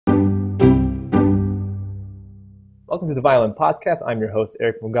Welcome to the Violin Podcast. I'm your host,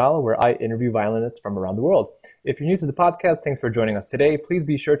 Eric Mrugala, where I interview violinists from around the world. If you're new to the podcast, thanks for joining us today. Please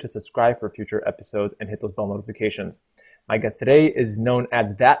be sure to subscribe for future episodes and hit those bell notifications. My guest today is known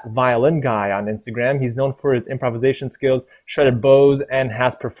as That Violin Guy on Instagram. He's known for his improvisation skills, shredded bows, and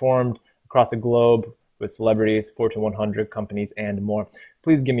has performed across the globe with celebrities, Fortune 100 companies, and more.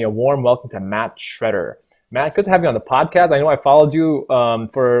 Please give me a warm welcome to Matt Shredder. Matt, good to have you on the podcast. I know I followed you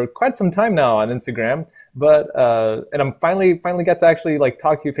for quite some time now on Instagram. But and I'm finally got to actually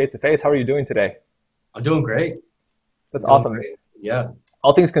talk to you face to face. How are you doing today? I'm doing great. That's awesome. Great. Yeah.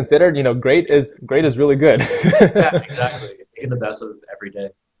 All things considered, great is really good. Yeah, exactly. Taking the best of every day.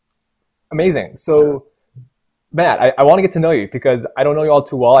 Amazing. So, Matt, I want to get to know you because I don't know you all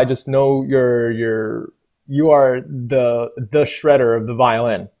too well. I just know you are the shredder of the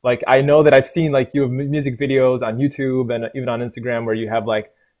violin. I know that I've seen you have music videos on YouTube and even on Instagram where you have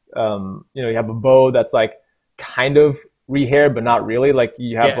you have a bow that's kind of rehaired, but not really.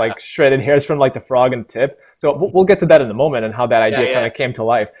 You have shredded hairs from the frog and tip. So we'll get to that in a moment and how that idea kind of came to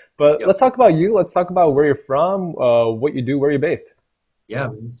life. But let's talk about you. Let's talk about where you're from, what you do, where you're based. Yeah.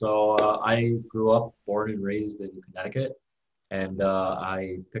 So I grew up, born and raised in Connecticut, and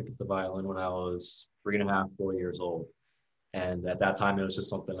I picked up the violin when I was 3.5, 4 years old. And at that time, it was just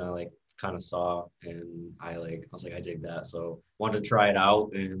something I kind of saw, and I was like, I dig that. So wanted to try it out,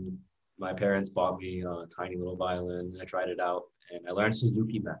 and my parents bought me a tiny little violin. I tried it out, and I learned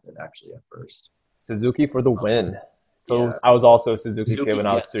Suzuki method actually at first. Suzuki for the win. So yeah. I was also a Suzuki kid when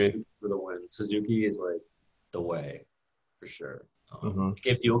I was 3. Suzuki for the win. Suzuki is the way for sure. Mm-hmm. It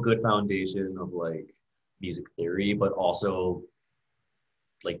gives you a good foundation of music theory, but also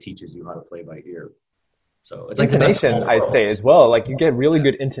teaches you how to play by ear. So it's intonation, I'd say as well. You get really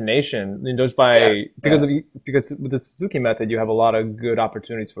good intonation just by because with the Suzuki method, you have a lot of good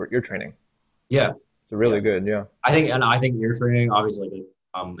opportunities for ear training. Yeah, it's really good. Yeah, I think ear training. Obviously,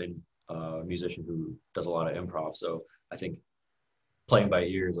 I'm a musician who does a lot of improv, so I think playing by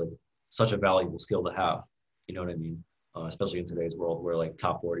ear is such a valuable skill to have. You know what I mean? Especially in today's world where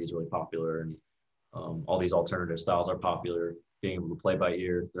top 40 is really popular and all these alternative styles are popular. Being able to play by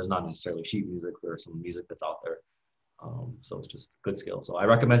ear, there's not necessarily sheet music, there's some music that's out there. So it's just good skill. So I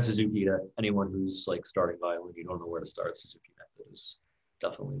recommend Suzuki to anyone who's starting violin. You don't know where to start. Suzuki method is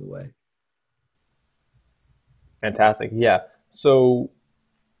definitely the way. Fantastic. Yeah. So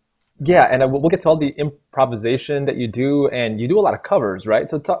yeah, and we'll get to all the improvisation that you do, and you do a lot of covers, right?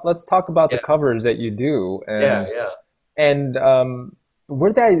 So let's talk about the covers that you do. And, And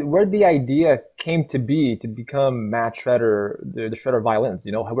where the idea came to become Matt Shredder, the Shredder violins,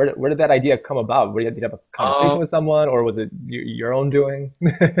 where did that idea come about? Did you have a conversation with someone, or was it your own doing?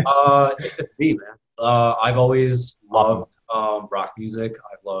 It could be, man. I've always loved rock music.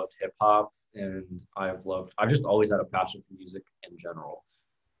 I've loved hip hop, and I've just always had a passion for music in general.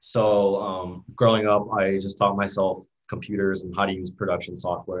 So growing up, I just taught myself computers and how to use production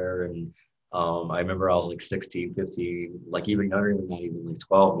software, and I remember I was 16, 15, even younger than that, even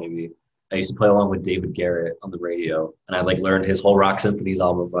 12 maybe. I used to play along with David Garrett on the radio, and I learned his whole Rock Symphonies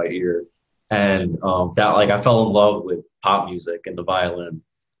album by ear. And that I fell in love with pop music and the violin.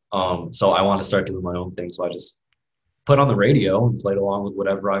 So I wanted to start doing my own thing. So I just put on the radio and played along with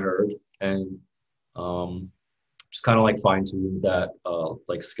whatever I heard, and just kind of fine-tuned that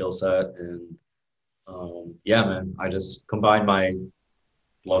skill set. And yeah, man, I just combined my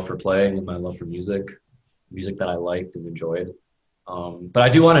love for playing and my love for music that I liked and enjoyed. But I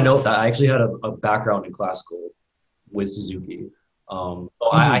do want to note that I actually had a background in classical with Suzuki.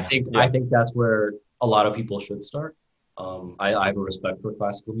 I think that's where a lot of people should start. I have a respect for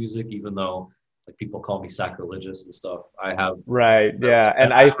classical music, even though people call me sacrilegious and stuff. I have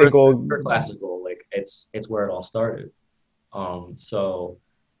and I think for classical, it's where it all started. So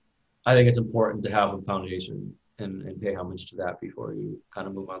I think it's important to have a foundation and pay homage to that before you kind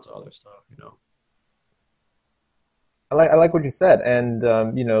of move on to other stuff, I like what you said, and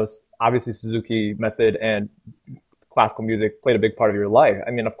obviously Suzuki method and classical music played a big part of your life. I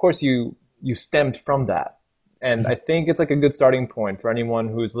mean, of course you stemmed from that, and I think it's a good starting point for anyone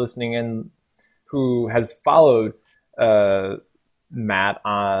who's listening in, who has followed Matt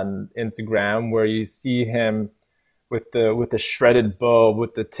on Instagram, where you see him with the shredded bow,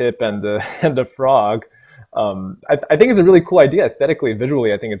 with the tip and the frog. I think it's a really cool idea aesthetically,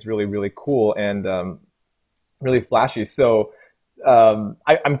 visually. I think it's really, really cool and really flashy. So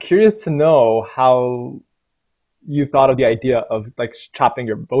I'm curious to know how you thought of the idea of chopping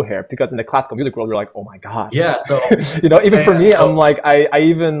your bow hair, because in the classical music world, you're like, oh my God. Yeah. So even for me, I'm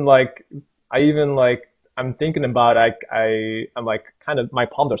I'm thinking about I'm like kind of my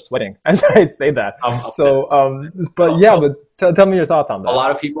palms are sweating as I say that. So but yeah, but tell me your thoughts on A that.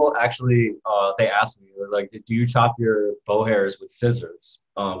 lot of people actually they ask me, they're like, do you chop your bow hairs with scissors?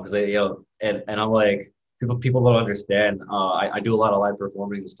 Because they, and I'm like, people don't understand. I do a lot of live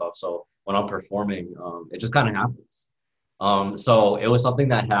performing and stuff, so when I'm performing, it just kind of happens. So it was something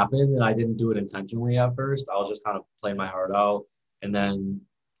that happened, and I didn't do it intentionally at first. I was just kind of playing my heart out, and then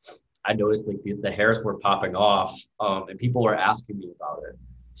I noticed like the hairs were popping off, and people were asking me about it.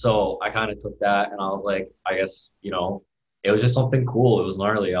 So I kind of took that, and I was like, I guess, it was just something cool. It was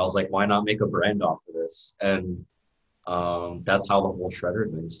gnarly. I was like, why not make a brand off of this? And that's how the whole shredder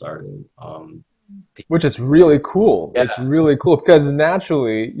thing started. Which is really cool. It's Yeah, really cool because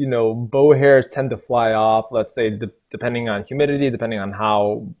naturally, bow hairs tend to fly off, let's say, depending on humidity, depending on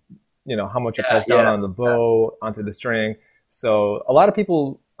how much you yeah, press down yeah. on the bow, onto the string. So a lot of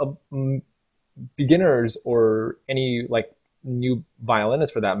people, beginners or any like new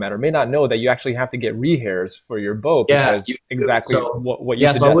violinists for that matter, may not know that you actually have to get rehairs for your bow Yeah, because exactly so what you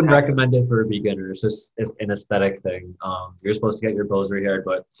yeah, so I suggest wouldn't happens. recommend it for beginners. It's an aesthetic thing. You're supposed to get your bows rehaired,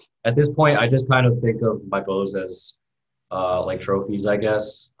 but at this point, I just kind of think of my bows as like trophies, I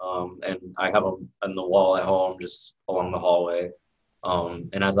guess. And I have them on the wall at home, just along the hallway.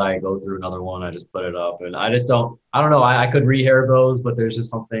 And as I go through another one, I just put it up, and I don't know. I could rehair bows, but there's just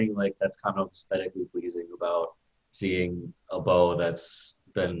something like that's kind of aesthetically pleasing about seeing a bow that's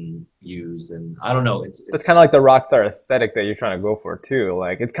been used, and I don't know. That's kind of like the rock star aesthetic that you're trying to go for too.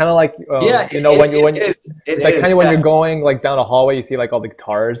 Like it's kind of like Yeah, it's like it kind is. of when Yeah, you're going like down a hallway, you see like all the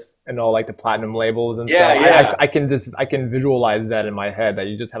guitars and all like the platinum labels and yeah, stuff. yeah, I can visualize that in my head that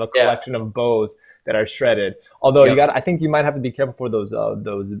you just have a yeah. collection of bows that are shredded. Although Yep. I think you might have to be careful for those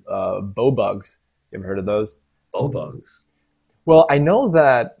bow bugs. You ever heard of those? Bow bugs. Well, I know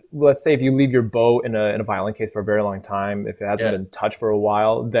that, let's say if you leave your bow in a violin case for a very long time, if it hasn't Yeah. been touched for a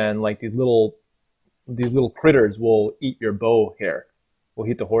while, then like these little critters will eat your bow hair, will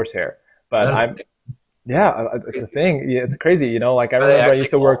eat the horse hair. Is But that a I'm thing? yeah, it's a thing. Yeah, it's crazy. Like I Are they remember I actually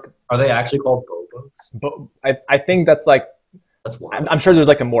used to called? work, Are they actually called bow bugs? but I think that's like That's I'm wild. sure there's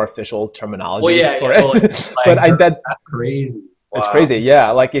like a more official Well, terminology yeah, for yeah. Well, like, it. But slang term. That's crazy. it's Wow. crazy.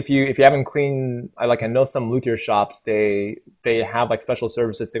 Yeah, like if you haven't cleaned, I know some luthier shops they have like special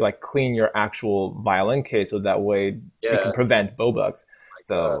services to like clean your actual violin case so that way it can Yeah. prevent bow bugs. My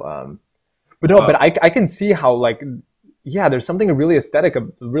God. So but no, but Wow. I can see how like yeah, there's something really aesthetic,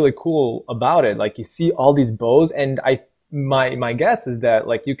 really cool about it. Like you see all these bows, and my guess is that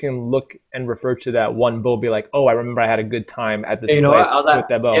like you can look and refer to that one bow, be like, oh, I remember I had a good time at this Hey, you know what? place with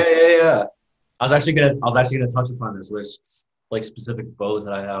that Yeah, bow. yeah, yeah. I was actually gonna touch upon this. There's like specific bows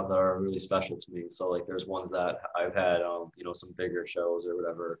that I have that are really special to me. So like there's ones that I've had some bigger shows or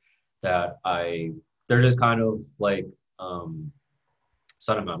whatever that they're just kind of like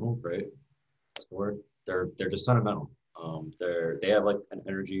sentimental, right? That's the word. They're just sentimental. They have like an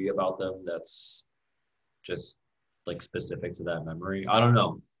energy about them that's just like specific to that memory. I don't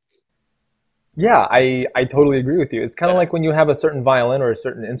know. Yeah, I totally agree with you. It's kind of Yeah, like when you have a certain violin or a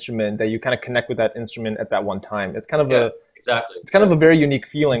certain instrument that you kind of connect with that instrument at that one time. yeah, exactly. It's kind of a very unique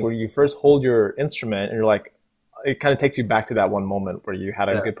feeling where you first hold your instrument and you're like, it kind of takes you back to that one moment where you had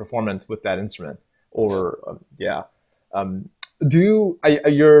a Yeah, good performance with that instrument. yeah. Or yeah, um, do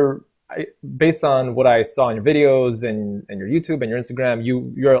you? Based on what I saw in your videos and your YouTube and your Instagram,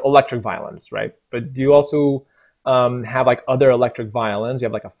 you're electric violins, right? But do you also have like other electric violins? You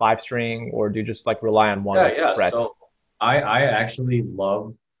have like a five string, or do you just like rely on one Yeah, like yeah. frets? So I actually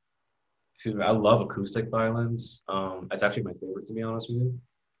love, excuse me, I love acoustic violins. It's actually my favorite to be honest with you.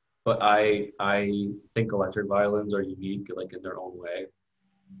 But I think electric violins are unique like in their own way.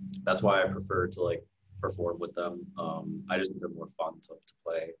 That's why I prefer to like perform with them. I just think they're more fun to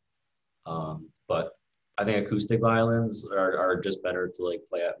play. But I think acoustic violins are just better to like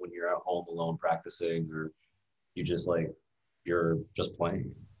play at when you're at home alone practicing, or you just like you're just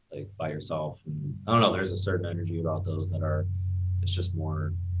playing like by yourself. And I don't know, there's a certain energy about those that are it's just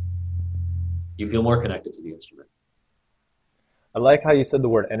more you feel more connected to the instrument. I like how you said the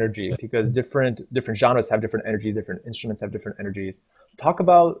word energy because different genres have different energies, different instruments have different energies. Talk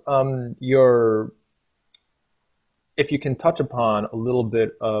about your if you can touch upon a little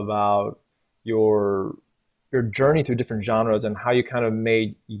bit about your your journey through different genres and how you kind of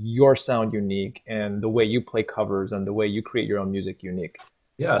made your sound unique and the way you play covers and the way you create your own music unique.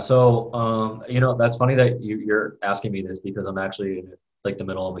 Yeah, so that's funny that you're asking me this because I'm actually in like the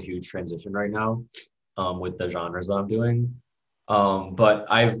middle of a huge transition right now with the genres that I'm doing. But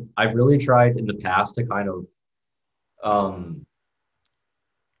I've really tried in the past to kind of um,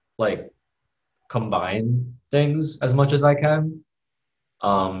 like combine things as much as I can.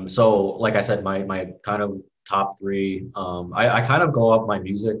 So like I said, my kind of top three, I kind of go up my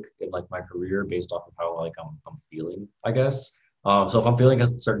music in like my career based off of how like I'm feeling, I guess. So if I'm feeling a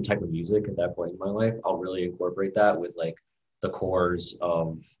certain type of music at that point in my life, I'll really incorporate that with like the cores of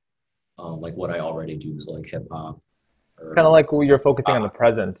like what I already do, so like hip hop It's kind or of like you're focusing on the uh,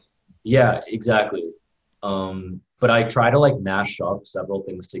 present. yeah, exactly. But I try to like mash up several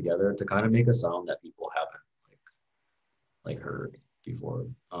things together to kind of make a sound that people haven't heard before.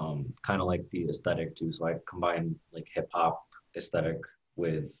 Kind of like the aesthetic too. So I combine like hip hop aesthetic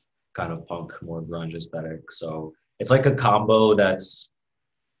with kind of punk, more grunge aesthetic. So it's like a combo that's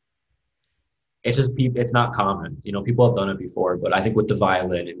it's just it's not common. You know, people have done it before, but I think with the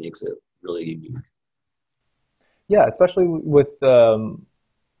violin it makes it really unique. Yeah, especially with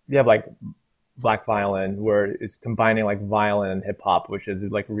you have like black violin where it's combining like violin and hip hop, which is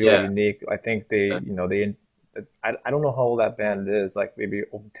like really Yeah. unique. I think I don't know how old that band is, like maybe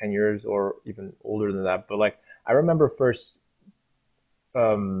over 10 years or even older than that. But like I remember first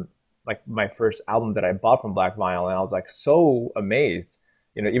like my first album that I bought from Black Violin, I was like so amazed,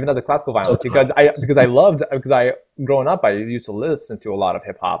 even as a classical violinist, because I growing up I used to listen to a lot of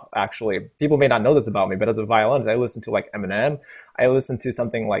hip hop. Actually, people may not know this about me, but as a violinist, I listened to like Eminem. I listened to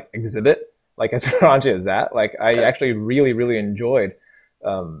something like Exhibit, like as raunchy as that. Like I actually really enjoyed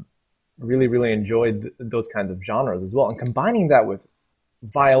those kinds of genres as well, and combining that with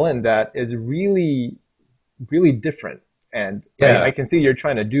violin that is really different. And I Yeah. can see you're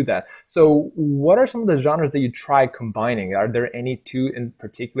trying to do that. So what are some of the genres that you try combining? Are there any two in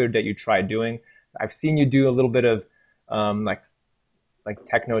particular that you try doing? I've seen you do a little bit of like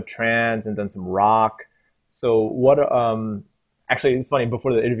techno trance and then some rock. So what actually it's funny,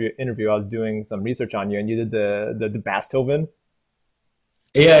 before the interview I was doing some research on you, and you did the Beethoven.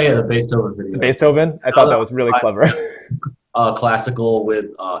 Yeah, the Beethoven The video. Beethoven. I thought that was really clever. Classical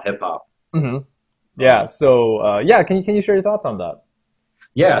with hip hop. Hmm. Yeah. Um, So yeah, can you share your thoughts on that?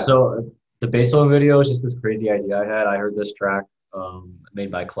 yeah, so the Beethoven video is just this crazy idea I had. I heard this track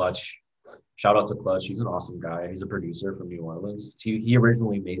made by Clutch. Shout out to Clutch. He's an awesome guy. He's a producer from New Orleans. He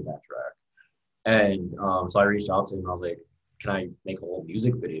originally made that track. And so I reached out to him and I was like, can I make a whole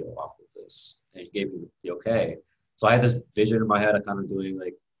music video off of this? And he gave me the okay. So I had this vision in my head of kind of doing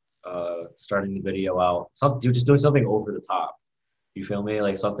like starting the video out, just doing something over the top. You feel me?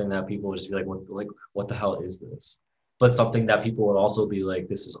 Like something that people would just be what the hell is this? But something that people would also be like,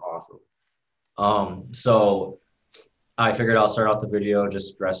 this is awesome. So I figured I'll start out the video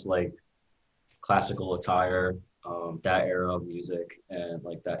just dressed like classical attire, that era of music and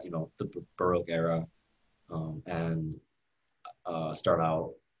like that, the Baroque era, and start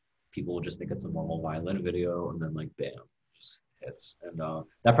out. People will just think it's a normal violin video, and then like bam, just hits. And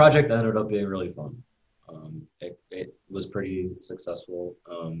that project ended up being really fun. It was pretty successful,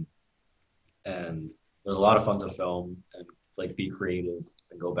 and it was a lot of fun to film and like be creative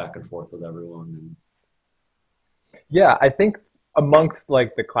and go back and forth with everyone. And Yeah, I think amongst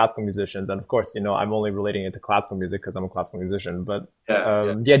like the classical musicians, and of course, I'm only relating it to classical music because I'm a classical musician, but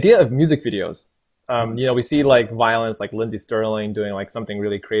yeah, the idea of music videos, mhm, we see like violence, like Lindsey Sterling doing like something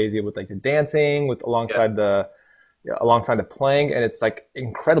really crazy with like the dancing with yeah, alongside the playing, and it's like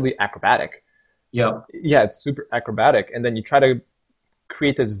incredibly acrobatic. yeah, Yeah, it's super acrobatic, and then you try to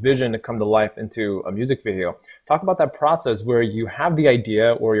create this vision to come to life into a music video. Talk about that process where you have the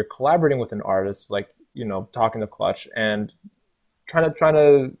idea or you're collaborating with an artist, like, talking to Clutch and trying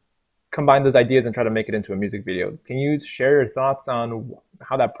to combine those ideas and try to make it into a music video. Can you share your thoughts on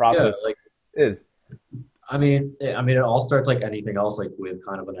how that yeah. process Like is? it all starts like anything else, like with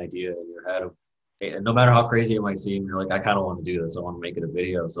kind of an idea in your head of, no matter how crazy it might seem, you're like, I kind of want to do this. I want to make it a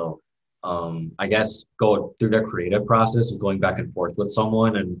video. So, I guess go through that creative process of going back and forth with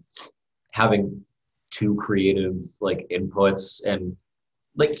someone and having two creative like inputs, and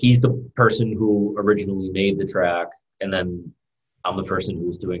like he's the person who originally made the track, and then I'm the person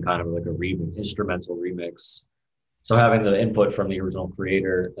who's doing kind of like a remix, instrumental remix. So having the input from the original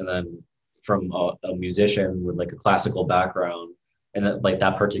creator and then from a musician with like a classical background, and that like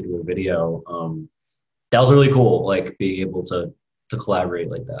that particular video, that was really cool. Like being able to collaborate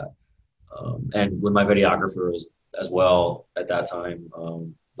like that, and with my videographer as well at that time,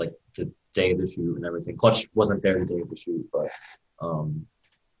 like the day of the shoot and everything. Clutch wasn't there the day of the shoot, but um,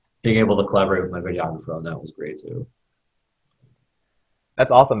 being able to collaborate with my videographer on that was great too.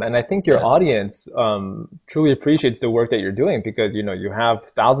 That's awesome. And I think your Yeah. audience truly appreciates the work that you're doing, because, you have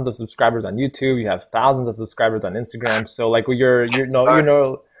thousands of subscribers on YouTube, you have thousands of subscribers on Instagram. So like Start.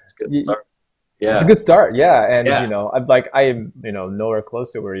 It's a good you, start. It's a Yeah, good start, yeah. And yeah, I am nowhere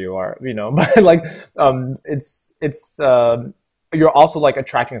close to where you are, but like it's you're also like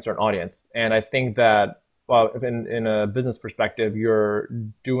attracting a certain audience, and I think that well, if in a business perspective, you're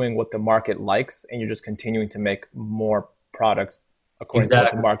doing what the market likes, and you're just continuing to make more products according to what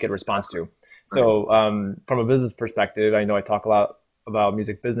the exactly. market responds to. Right. So from a business perspective, I know I talk a lot about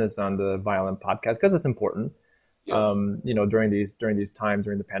music business on the Violin Podcast because it's important. Yep. During these times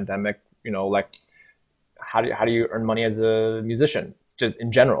during the pandemic, like how do you earn money as a musician, just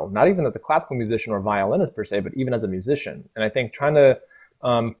in general, not even as a classical musician or violinist per se, but even as a musician. And I think trying to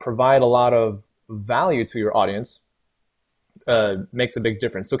provide a lot of value to your audience makes a big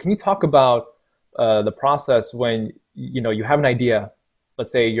difference. So can you talk about the process when you have an idea?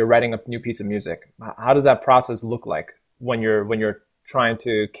 Let's say you're writing a new piece of music. How does that process look like when you're trying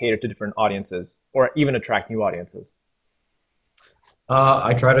to cater to different audiences or even attract new audiences?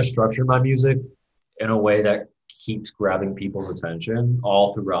 I try to structure my music in a way that keeps grabbing people's attention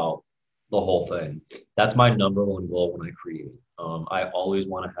all throughout the whole thing. That's my number one goal when I create. I always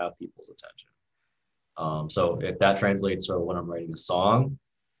want to have people's attention. So if that translates to when I'm writing a song,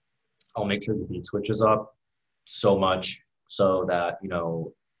 I'll make sure the beat switches up so much so that,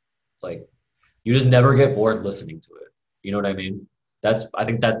 like you just never get bored listening to it. You know what I mean? I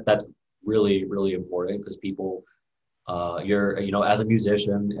think that's really, really important because people as a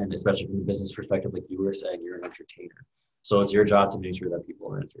musician and especially from the business perspective, like you were saying, you're an entertainer. So it's your job to make sure that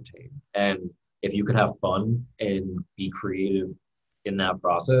people are entertained. And if you can have fun and be creative in that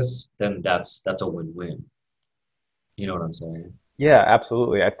process, then that's a win-win. You know what I'm saying? Yeah,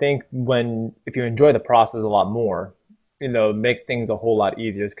 absolutely. I think if you enjoy the process a lot more, it makes things a whole lot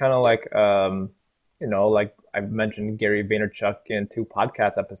easier. It's kind of like I mentioned Gary Vaynerchuk in 2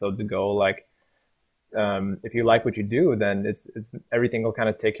 podcast episodes ago. Like, if you like what you do, then it's everything will kind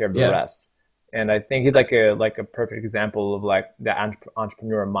of take care of the Yeah, rest. And I think he's like a perfect example of like the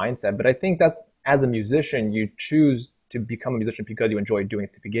entrepreneur mindset. But I think that's as a musician, you choose to become a musician because you enjoy doing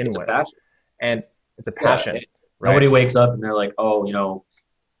it to begin it's a with, passion. and it's a Yeah, passion, right? nobody wakes up and they're like, oh,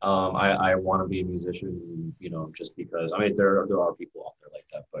 I want to be a musician, just because. I mean, there are people out there like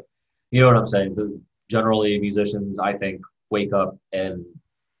that, but you know what I'm saying. Generally, musicians, I think, wake up and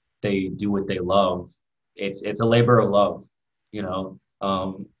they do what they love. It's a labor of love, you know.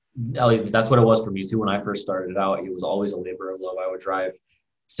 At least that's what it was for me too. When I first started out, it was always a labor of love. I would drive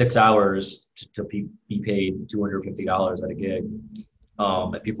 6 hours to be paid $250 at a gig.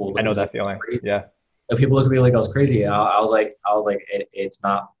 And people would I look at know me like that I was feeling. crazy. Yeah. And people look at me like I was crazy. And I was like, it's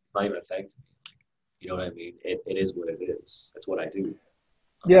not even a thing to me. You know what I mean? It is what it is. It's what I do.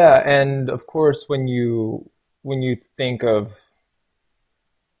 Um, Yeah, and of course, when you think of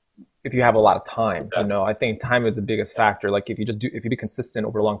if you have a lot of time, yeah, I think time is the biggest factor. Like if you be consistent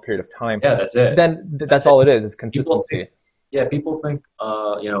over a long period of time, yeah, that's it. then That's that's it. all it is People think, consistency. yeah, people think,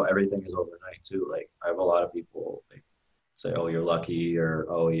 everything is overnight too. Like I have a lot of people like say, oh, you're lucky, or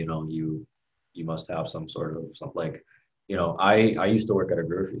oh, you must have some sort of something like, I used to work at a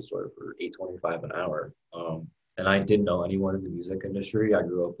grocery store for 8.25 an hour. And I didn't know anyone in the music industry. I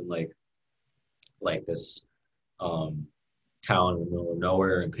grew up in like this um town in the middle of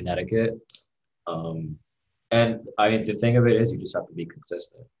nowhere in Connecticut. Um, and I mean, the thing of it is, you just have to be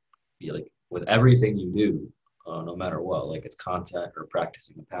consistent. Be like with everything you do, no matter what, like it's content or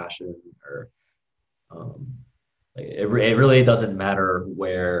practicing a passion or um, like it really doesn't matter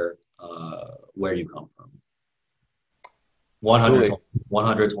where you come from. 100, Truly,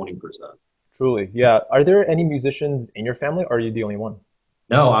 120%. truly. Yeah. Are there any musicians in your family, or are you the only one?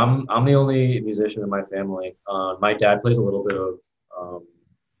 No, I'm the only musician in my family. My dad plays a little bit of um,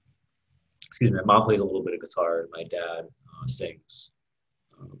 excuse me, my mom plays a little bit of guitar and my dad sings.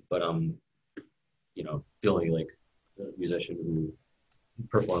 But I'm, the only like musician who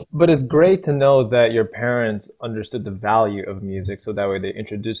performs. But it's great to know that your parents understood the value of music, so that way they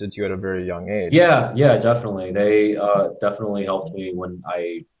introduced it to you at a very young age. Yeah, yeah, definitely. They definitely helped me when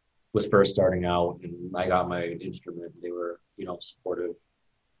I was first starting out and I got my instrument. They were, supportive.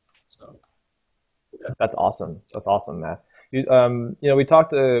 So yeah. That's awesome. That's awesome, Matt. We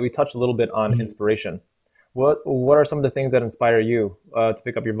touched a little bit on Mhm. inspiration. What are some of the things that inspire you to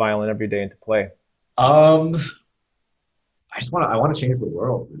pick up your violin every day and to play? Um, I want to change the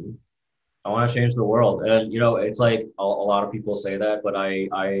world, man. I want to change the world. And it's like a lot of people say that, but I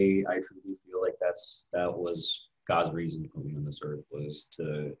truly feel like that was God's reason for me on this earth was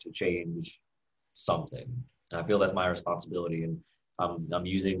to change something. And I feel that's my responsibility, and I'm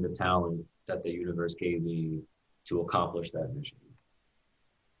using the talent that the universe gave me to accomplish that mission.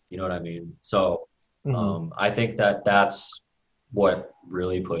 You know what I mean? So Hmm. I think that's what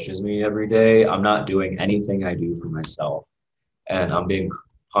really pushes me every day. I'm not doing anything I do for myself. And I'm being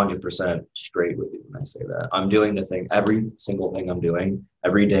 100% straight with you when I say that. I'm doing the thing, every single thing I'm doing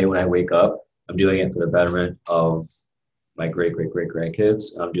every day when I wake up, I'm doing it for the betterment of my great, great, great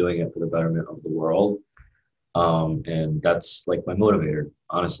grandkids. I'm doing it for the betterment of the world. And that's like my motivator,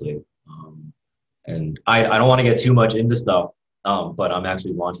 honestly. And I don't want to get too much into stuff, but I'm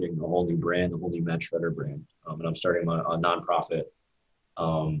actually launching a whole new brand, a whole new match shredder brand. And I'm starting a nonprofit.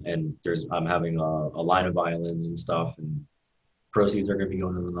 And I'm having a line of violins and stuff, and proceeds are going to be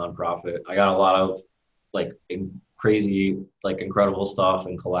going to the nonprofit. I got a lot of like crazy, like incredible stuff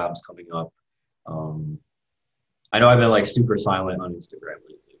and collabs coming up. I know I've been like super silent on Instagram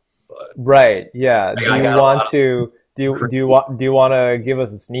lately, but Right. Yeah. I got a lot of Do you want to give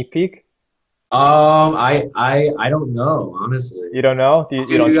us a sneak peek? I don't know, honestly. You don't know?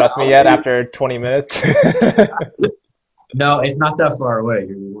 You don't trust me yet after 20 minutes? No, it's not that far away.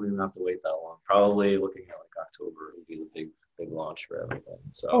 You won't even have to wait that long. Probably looking at like October would be the big launch for everything.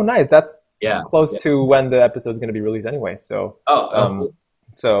 So Oh, nice. That's yeah, close yeah. to when the episode is going to be released anyway. So, Cool.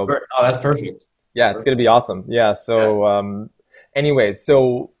 so Oh, that's perfect. yeah, it's going to be awesome. Yeah. So, anyways,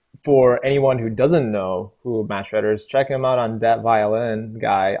 so for anyone who doesn't know who Matt Shredder is, check him out on that violin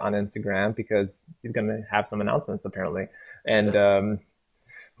guy on Instagram because he's going to have some announcements apparently. And,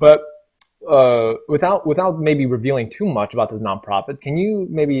 but without maybe revealing too much about this nonprofit, can you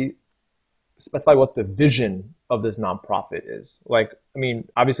maybe specify what the vision of this nonprofit is? Like, I mean,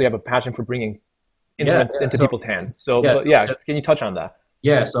 obviously you have a passion for bringing instruments into people's hands. So, Yeah, but yeah, can you touch on that?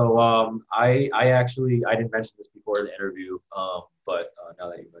 Yeah, so I actually I didn't mention this before in the interview, but now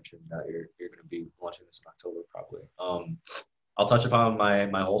that you mentioned that you're going to be launching this in October probably, I'll touch upon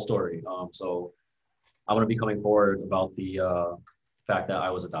my whole story. So I'm going to be coming forward about the fact that I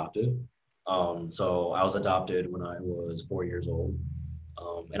was adopted. So I was adopted when I was 4 years old,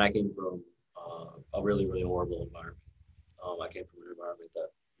 and I came from a really really horrible environment. I came from an environment that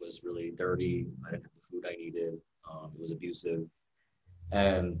was really dirty. I didn't have the food I needed. It was abusive.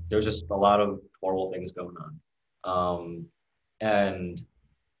 And there's just a lot of horrible things going on. And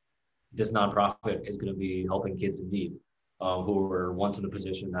this nonprofit is going to be helping kids in need who were once in the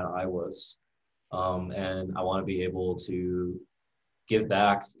position that I was. And I want to be able to give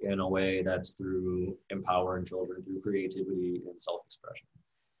back in a way that's through empowering children through creativity and self-expression,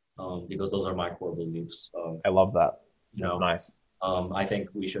 because those are my core beliefs. I love that. You That's know, nice. I think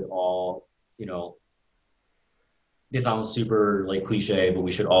we should all, this sounds super like cliche, but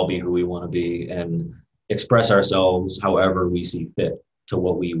we should all be who we want to be and express ourselves however we see fit to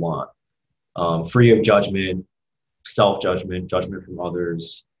what we want, free of judgment, self-judgment, judgment from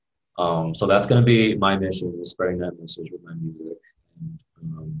others. So that's going to be my mission, is spreading that message with my music,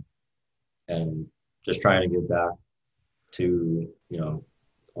 and just trying to give back to, I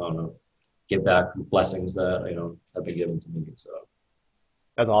don't know, give back blessings that, have been given to me. So.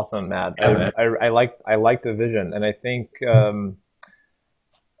 That's awesome, Matt. Yeah, I like the vision, and I think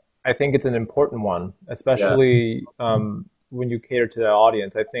it's an important one, especially when you cater to the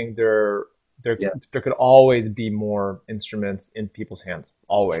audience. I think there could always be more instruments in people's hands.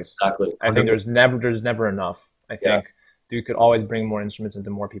 Always. Exactly. I think there's never enough. I think you could always bring more instruments into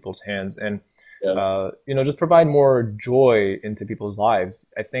more people's hands, and just provide more joy into people's lives.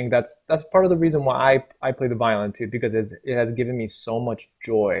 I think that's part of the reason why I play the violin too, because it has given me so much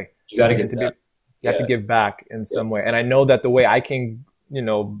joy. You got to give back. You have to give back in some way, and I know that the way I can,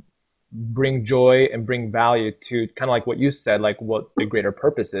 bring joy and bring value to, kind of like what you said, like what the greater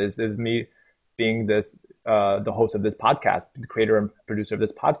purpose is me being the host of this podcast, the creator and producer of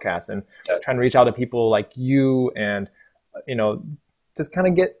this podcast, and trying to reach out to people like you, and just kind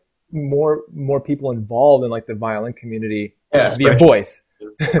of get more people involved in like the violin community via voice.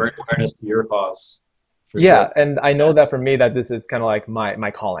 Bring awareness to your cause. Yeah, sure. And I know that for me, that this is kind of like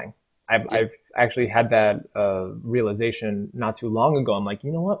my calling. I've actually had that realization not too long ago. I'm like,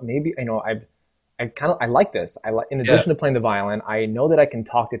 you know what? Maybe I like this. In addition to playing the violin, I know that I can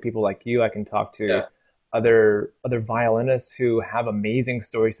talk to people like you. I can talk to other violinists who have amazing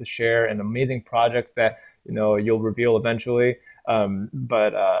stories to share and amazing projects that you'll reveal eventually. I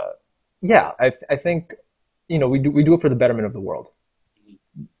think we do it for the betterment of the world,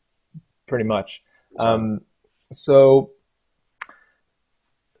 pretty much. So,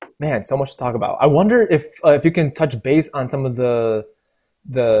 man, so much to talk about. I wonder if you can touch base on some of the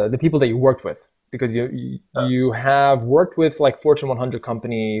people that you worked with, because you have worked with like Fortune 100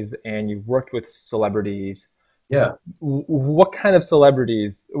 companies, and you've worked with celebrities. Yeah. What kind of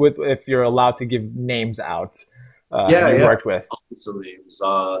celebrities, if you're allowed to give names out, you worked with? Absolutely.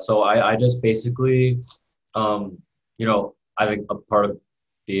 So I just basically, I think a part of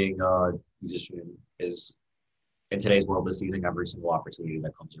being a musician is in today's world is seizing every single opportunity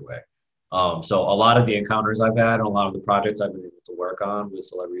that comes your way. So a lot of the encounters I've had and a lot of the projects I've been able to work on with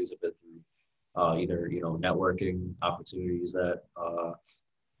celebrities have been through either networking opportunities that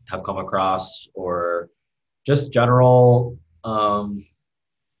have come across or just general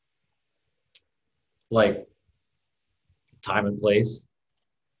like time and place.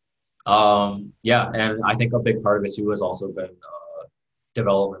 Yeah, and I think a big part of it too has also been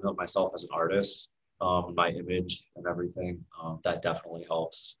development of myself as an artist, my image and everything. That definitely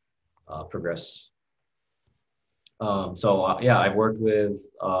helps progress. Yeah, I've worked with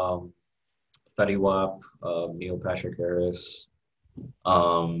Fetty Wap, Neil Patrick Harris,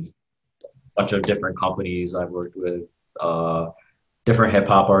 um, bunch of different companies. I've worked with different hip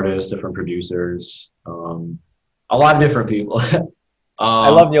hop artists, different producers, a lot of different people. I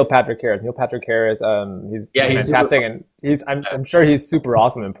love Neil Patrick Harris. Neil Patrick Harris, Yeah, he's he's super fantastic, fun. and I'm sure he's super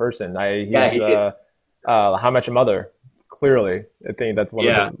awesome in person. Yeah, He's he, How Much a Mother. Clearly, I think that's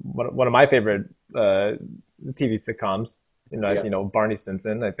yeah, one of my favorite TV sitcoms. yeah, Barney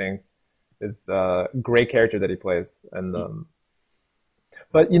Stinson. I think is a great character that he plays, and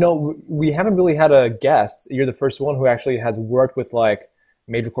but we haven't really had a guest. You're the first one who actually has worked with like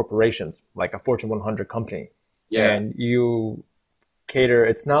major corporations, like a Fortune 100 company, yeah, and you cater.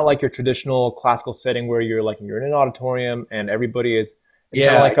 It's not like your traditional classical setting where you're in an auditorium and everybody is. It's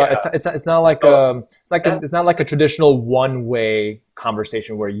kind of yeah, like yeah. it's not like So that, it's not like a traditional one way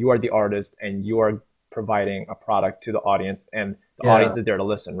conversation where you are the artist and you are providing a product to the audience and the yeah, audience is there to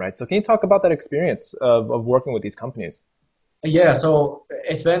listen, right? So can you talk about that experience of working with these companies? yeah. So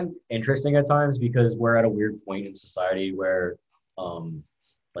it's been interesting at times because we're at a weird point in society where, um,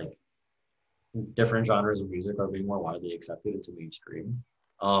 like different genres of music are being more widely accepted into mainstream.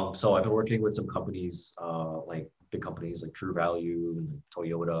 So I've been working with some companies, like big companies like True Value and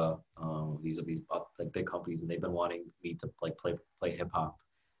Toyota. These are these like big companies, and they've been wanting me to like play hip hop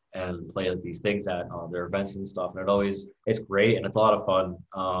and play like these things at their events and stuff. And it's great and it's a lot of fun.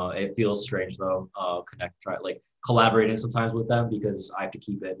 It feels strange though, like collaborating sometimes with them because I have to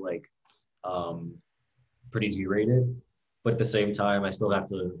keep it like um, pretty G-rated, but at the same time, I still have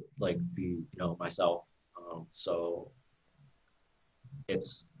to like be, myself. So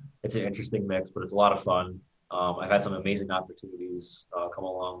it's it's an interesting mix, but it's a lot of fun. I've had some amazing opportunities come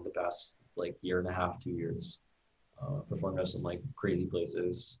along the past like year and a half, 2 years, performing at some like crazy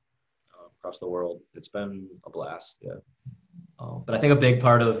places across the world. It's been a blast, yeah. But I think a big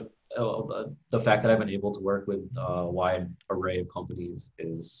part of the fact that I've been able to work with a wide array of companies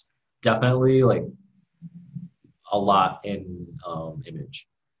is definitely like a lot in image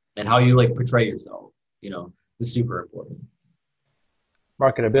and how you like portray yourself, is super important.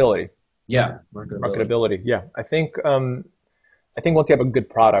 Marketability. Yeah, marketability. Marketability. Yeah, I think once you have a good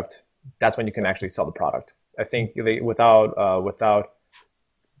product, that's when you can actually sell the product. I think without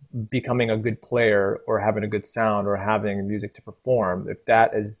becoming a good player or having a good sound or having music to perform, if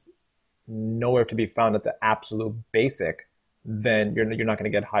that is nowhere to be found at the absolute basic, then you're not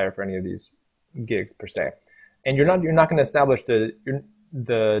going to get hired for any of these gigs per se, and you're not going to establish the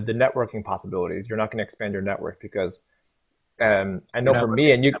networking possibilities. You're not going to expand your network because I Your know for network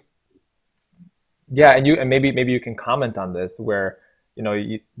me is and you, yeah, and maybe you can comment on this where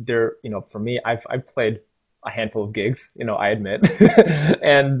for me I've played a handful of gigs, I admit,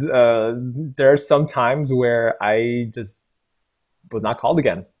 and there are some times where I just was not called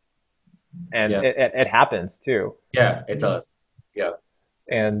again, and yeah, it happens too. yeah, it does. Yeah,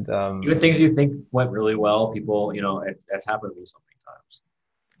 And even things you think went really well, people, it's happened to me so many times.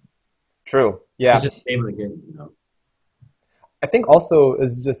 true, It's yeah. just the name of the game. I think also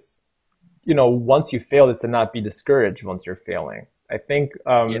is just once you fail is to not be discouraged once you're failing. I think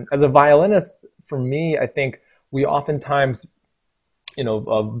Yeah, as a violinist, for me, I think we oftentimes,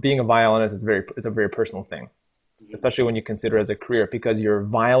 being a violinist is a very personal thing, mhm, especially when you consider it as a career, because your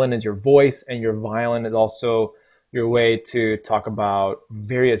violin is your voice and your violin is also your way to talk about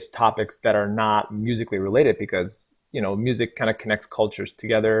various topics that are not musically related, because music kind of connects cultures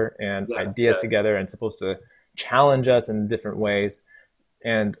together and yeah, ideas yeah. together and it's supposed to challenge us in different ways.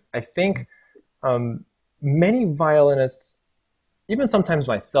 And I think um, many violinists, even sometimes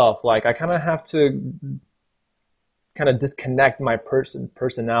myself, like I kind of have to kind of disconnect my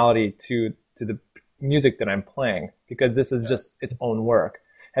personality to the music that I'm playing, because this is Yeah. just its own work.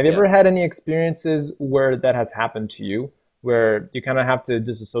 Have you Yeah. ever had any experiences where that has happened to you, where you kind of have to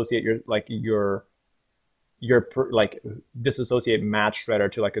disassociate like disassociate match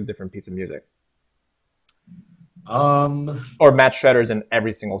shredder to like a different piece of music, Um, or match shredders in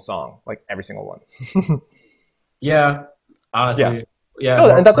every single song, like every single one? yeah. Yeah. Honestly, yeah, No,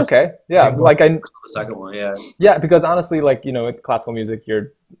 more and that's personal. okay. I Yeah, think more like I personal, the second one. Yeah, yeah, because honestly, like with classical music,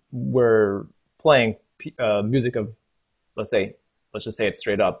 we're playing music of, let's say, let's just say it's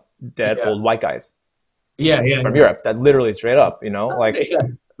straight up dead yeah, old white guys yeah, yeah, from yeah. Europe. That literally straight up, like Yeah.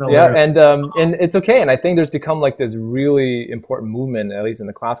 No, yeah, literally. and it's okay. And I think there's become like this really important movement, at least in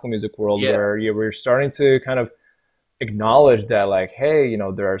the classical music world, Yeah, where we're starting to kind of acknowledge that, like, hey,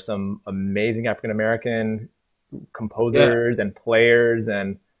 there are some amazing African American yeah, composers and players,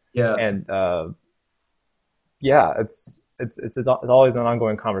 yeah, and yeah, it's always an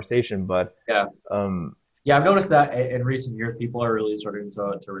ongoing conversation, but yeah. um, Yeah, I've noticed that in recent years, people are really starting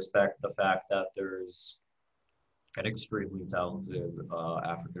to respect the fact that there's an extremely talented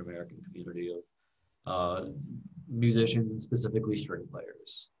African American community of musicians and specifically string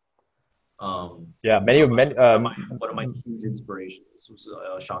players. yeah, One many of of my many one of my huge inspirations was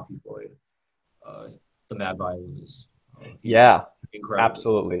Shanti Floyd, uh, the Mad Violinist. He's yeah, incredible,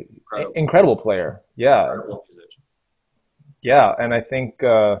 absolutely incredible, incredible player. Yeah, incredible musician. yeah, and I think.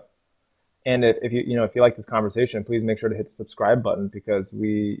 And if if you like this conversation, please make sure to hit the subscribe button, because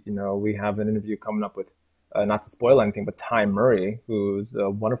we have an interview coming up with, not to spoil anything, but Ty Murray, who's a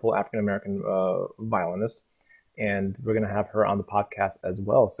wonderful African American violinist, and we're going to have her on the podcast as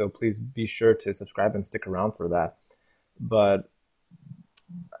well. So please be sure to subscribe and stick around for that. But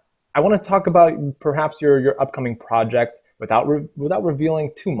I want to talk about perhaps your upcoming projects without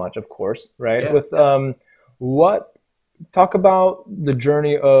revealing too much, of course, right? Yeah, With what talk about the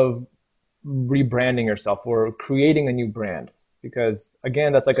journey of rebranding yourself or creating a new brand, because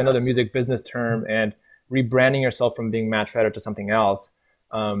again, that's like yeah, another music business term, and rebranding yourself from being Matt Shredder to something else.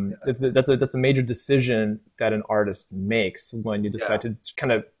 yeah, That's a major decision that an artist makes when you decide yeah, to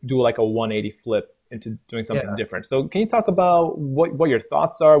kind of do like a 180 flip into doing something yeah. different. So can you talk about what your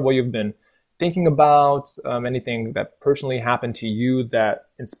thoughts are, what you've been thinking about, anything that personally happened to you that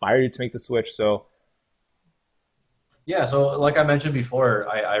inspired you to make the switch? So Yeah, so like I mentioned before,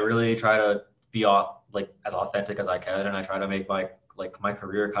 I really try to be off like as authentic as I can, and I try to make my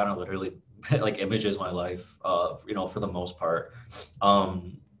career kind of literally like images my life, for the most part.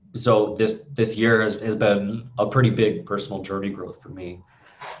 Um, so this year has been a pretty big personal journey growth for me,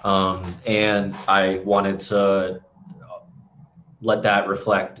 and I wanted to let that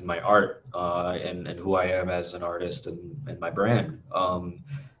reflect in my art, and who I am as an artist and my brand.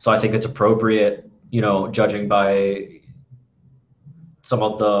 So I think it's appropriate, judging by some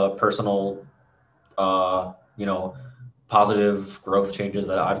of the personal, uh, you know, positive growth changes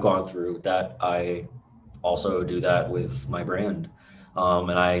that I've gone through, that I also do that with my brand.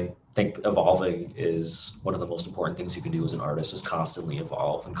 And I think evolving is one of the most important things you can do as an artist, is constantly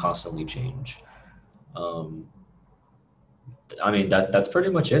evolve and constantly change. Um, I mean, that's pretty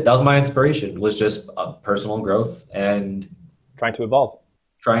much it. That was my inspiration, was just personal growth and trying to evolve.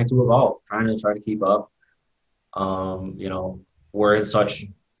 trying to evolve, trying to keep up. Um, you know, we're in such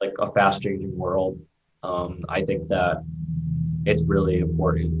like a fast changing world. I think that it's really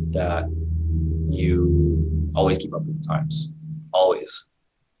important that you always keep up with the times. Always.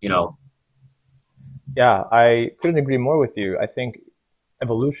 You know, Yeah, I couldn't agree more with you. I think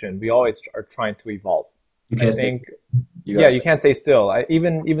evolution, we always are trying to evolve. you I can't stay. think, You yeah, gotta you stay. can't stay still.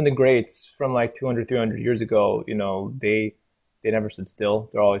 Even the greats from like 200, 300 years ago, they never stood still.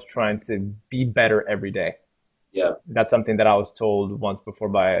 They're always trying to be better every day. Yeah. That's something that I was told once before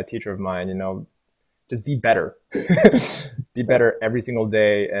by a teacher of mine, just be better. Be Yeah. better every single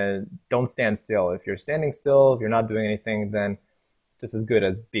day, and don't stand still. If you're standing still, if you're not doing anything, then just as good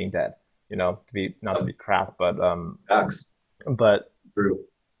as being dead, to be, not to Yep. be crass, Facts. but True.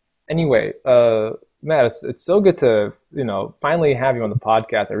 anyway, Matt, it's so good to finally have you on the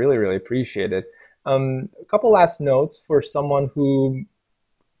podcast. I really really appreciate it. A couple last notes for someone who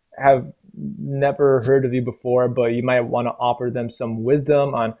have never heard of you before, but you might want to offer them some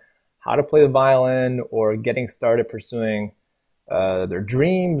wisdom on how to play the violin, or getting started pursuing their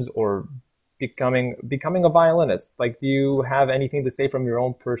dreams, or becoming a violinist. Like, do you have anything to say from your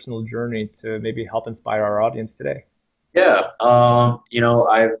own personal journey to maybe help inspire our audience today? Yeah.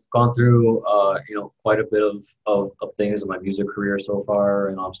 I've gone through quite a bit of things in my music career so far,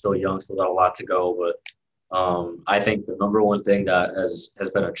 and I'm still young, still got a lot to go. But I think the number one thing that has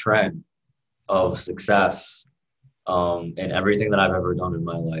been a trend of success, in everything that I've ever done in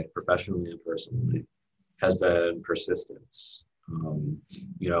my life, professionally and personally, has been persistence.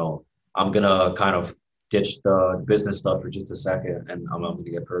 You know, I'm gonna kind of ditch the business stuff for just a second, and I'm gonna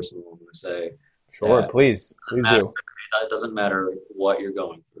get personal. I'm gonna say Sure, that please do. it doesn't matter what you're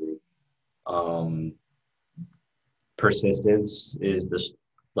going through. Um, Persistence is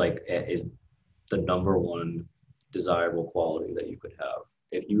the number one desirable quality that you could have.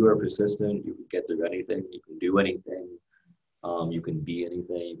 If you are persistent, you can get through anything, you can do anything, you can be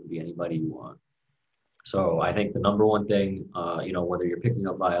anything, you can be anybody you want. So I think the number one thing, whether you're picking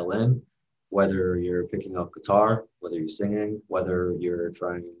up violin, whether you're picking up guitar, whether you're singing, whether you're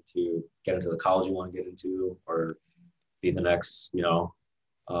trying to get into the college you want to get into, or be the next,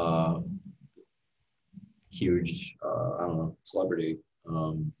 uh, huge, I don't know, celebrity.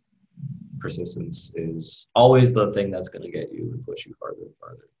 Persistence is always the thing that's going to get you and push you farther and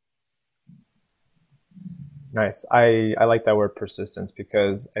farther. Nice. I like that word persistence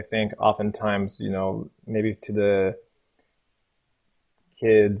because I think oftentimes, maybe to the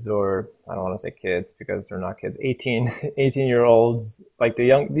kids, or I don't want to say kids because they're not kids, 18 year olds, like the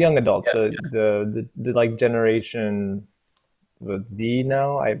young adults, Yeah, the like generation with Z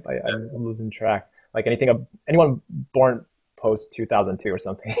now. I'm losing track. Like anyone born post 2002 or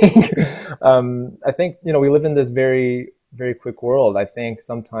something. I think, we live in this very, very quick world. I think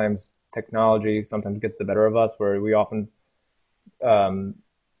sometimes technology sometimes gets the better of us, where we often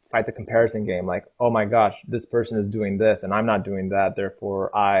fight the comparison game. Like, oh my gosh, this person is doing this and I'm not doing that.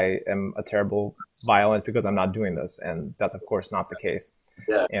 Therefore, I am a terrible violinist because I'm not doing this. And that's, of course, not the case.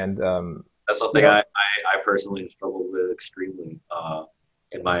 yeah. And, That's something I personally struggled with extremely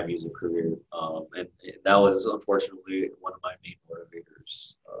in my music career. And that was unfortunately one of my main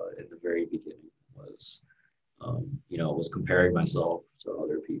motivators in the very beginning was comparing myself to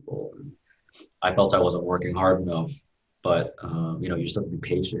other people. And I felt I wasn't working hard enough, but you just have to be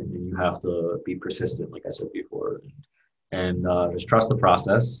patient and you have to be persistent, like I said before, and just trust the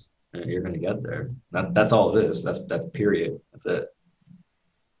process and you're going to get there. That's all it is. That period. That's it.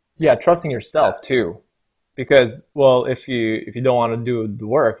 yeah, trusting yourself too, because, well, if you don't want to do the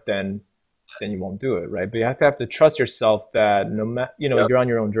work, then you won't do it, right? But you have to trust yourself that no matter, Yep. you're on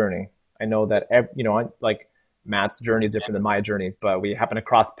your own journey. I know that like Matt's journey is different than my journey, but we happen to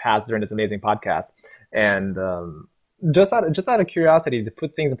cross paths during this amazing podcast. And just out of curiosity, to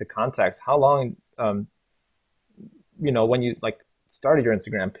put things into context, how long when you like started your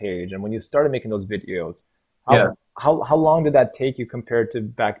Instagram page and when you started making those videos, Yeah. how long did that take you compared to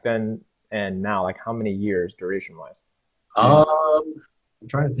back then and now? Like how many years duration wise? I'm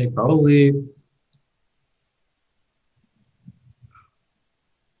trying to think. Probably.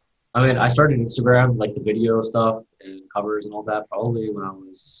 I mean, I started Instagram, like the video stuff and covers and all that, probably when I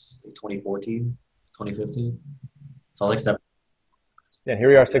was like 2014, 2015. So I was like seven. Yeah, here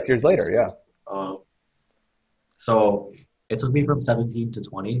we are Yeah, 6 years later. 6 years. Yeah. So it took me from 17 to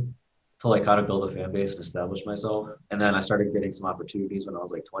 20 to like kind of build a fan base and establish myself. And then I started getting some opportunities when I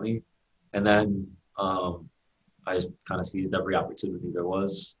was like 20. And then I just kind of seized every opportunity there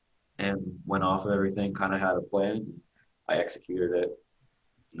was and went off of everything, kind of had a plan. I executed it.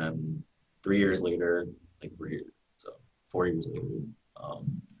 And then 3 years later, like we're here. So 4 years later,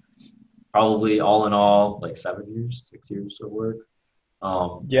 probably all in all, like 7 years, 6 years of work.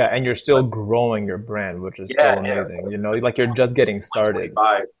 Yeah, and you're still But growing your brand, which is still yeah, yeah. amazing. Like you're just getting started.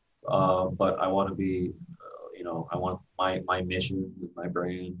 25, but I want to be, I want my mission with my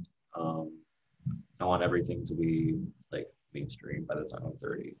brand. I want everything to be like mainstream by the time I'm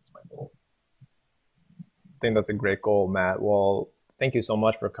 30. It's my goal. I think that's a great goal, Matt. Well, thank you so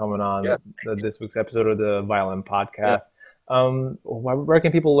much for coming Yeah, on this week's episode of the Violin yeah, Podcast. Where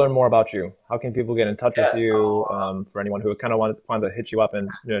can people learn more about you? How can people get in touch with yeah. you? For anyone who kind of wanted to hit you up and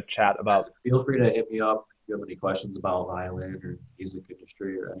chat Yeah, about. feel free to hit me up if you have any questions about violin or music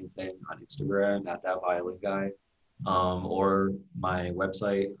industry or anything on Instagram at that violin guy, or my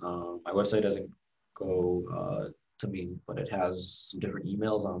website. My website doesn't go to me, but it has some different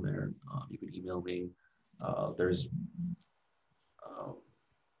emails on there. You can email me. There's um,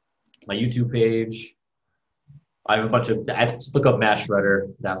 my YouTube page. I have a bunch of. I just look up Matt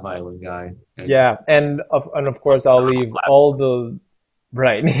Shredder, that violin guy, and Yeah, and of course I'll leave all the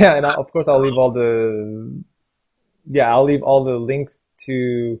right. Yeah, and of course I'll leave all the links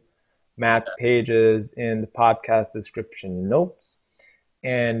to Matt's pages in the podcast description notes.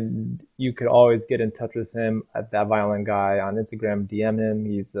 And you could always get in touch with him at that violin guy on Instagram. DM him.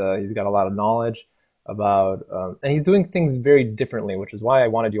 He's got a lot of knowledge about, and he's doing things very differently, which is why I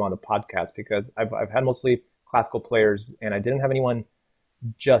wanted you on the podcast, because I've had mostly classical players, and I didn't have anyone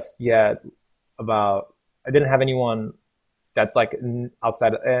just yet I didn't have anyone that's like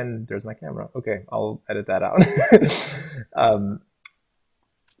outside. And there's my camera. Okay, I'll edit that out.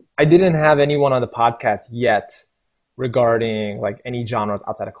 I didn't have anyone on the podcast yet regarding like any genres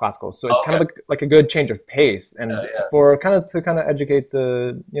outside of classical. So it's okay, kind of like a good change of pace, and yeah, for to educate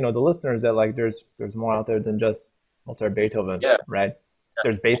the the listeners that like there's more out there than just Mozart, Beethoven, yeah, right? yeah.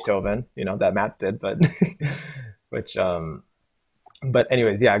 There's Beethoven, that Matt did, but which but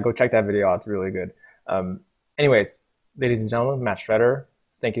anyways, yeah, go check that video out. It's really good. Um, anyways, ladies and gentlemen, Matt Shredder,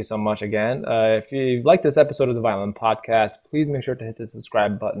 thank you so much again. If you like this episode of the Violin Podcast, please make sure to hit the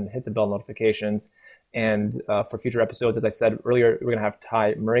subscribe button, hit the bell notifications. And for future episodes, as I said earlier, we're going to have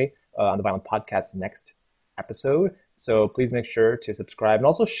Ty Murray on the Violin Podcast next episode. So please make sure to subscribe and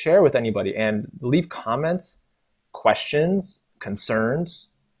also share with anybody and leave comments, questions, concerns,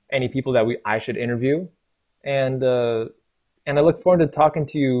 any people that I should interview. And I look forward to talking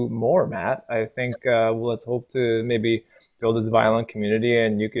to you more, Matt. I think let's hope to maybe build this violin community,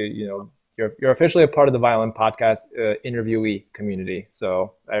 and you could, you're officially a part of the Violin Podcast interviewee community.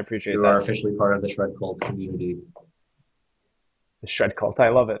 So I appreciate that. You are officially part of the Shred Cult community. The Shred Cult, I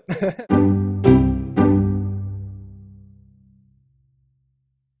love it.